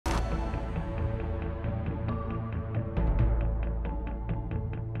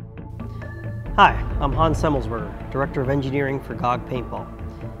Hi, I'm Hans Semmelsberger, Director of Engineering for GOG Paintball.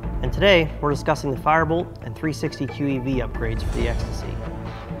 And today we're discussing the Firebolt and 360 QEV upgrades for the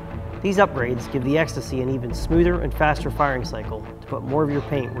eXTCy. These upgrades give the eXTCy an even smoother and faster firing cycle to put more of your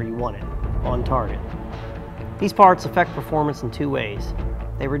paint where you want it, on target. These parts affect performance in two ways.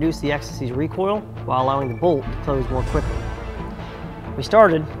 They reduce the eXTCy's recoil while allowing the bolt to close more quickly. We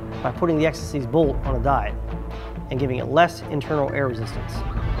started by putting the eXTCy's bolt on a diet and giving it less internal air resistance.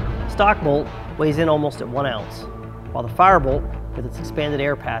 Stock bolt weighs in almost at 1 ounce, while the Firebolt, with its expanded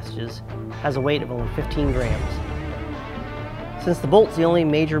air passages, has a weight of only 15 grams. Since the bolt's the only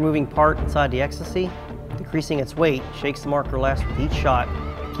major moving part inside the eXTCy, decreasing its weight shakes the marker less with each shot,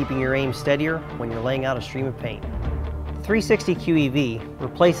 keeping your aim steadier when you're laying out a stream of paint. The 360 QEV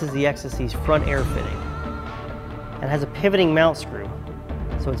replaces the eXTCy's front air fitting and has a pivoting mount screw,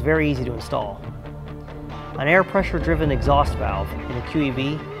 so it's very easy to install. An air pressure driven exhaust valve in the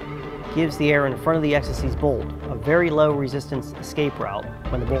QEV gives the air in front of the eXTCy's bolt a very low resistance escape route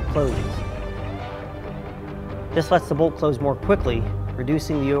when the bolt closes. This lets the bolt close more quickly,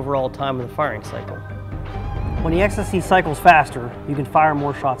 reducing the overall time of the firing cycle. When the eXTCy cycles faster, you can fire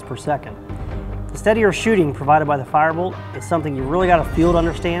more shots per second. The steadier shooting provided by the Firebolt is something you really got to feel to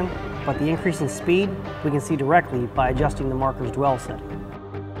understand, but the increase in speed we can see directly by adjusting the marker's dwell setting.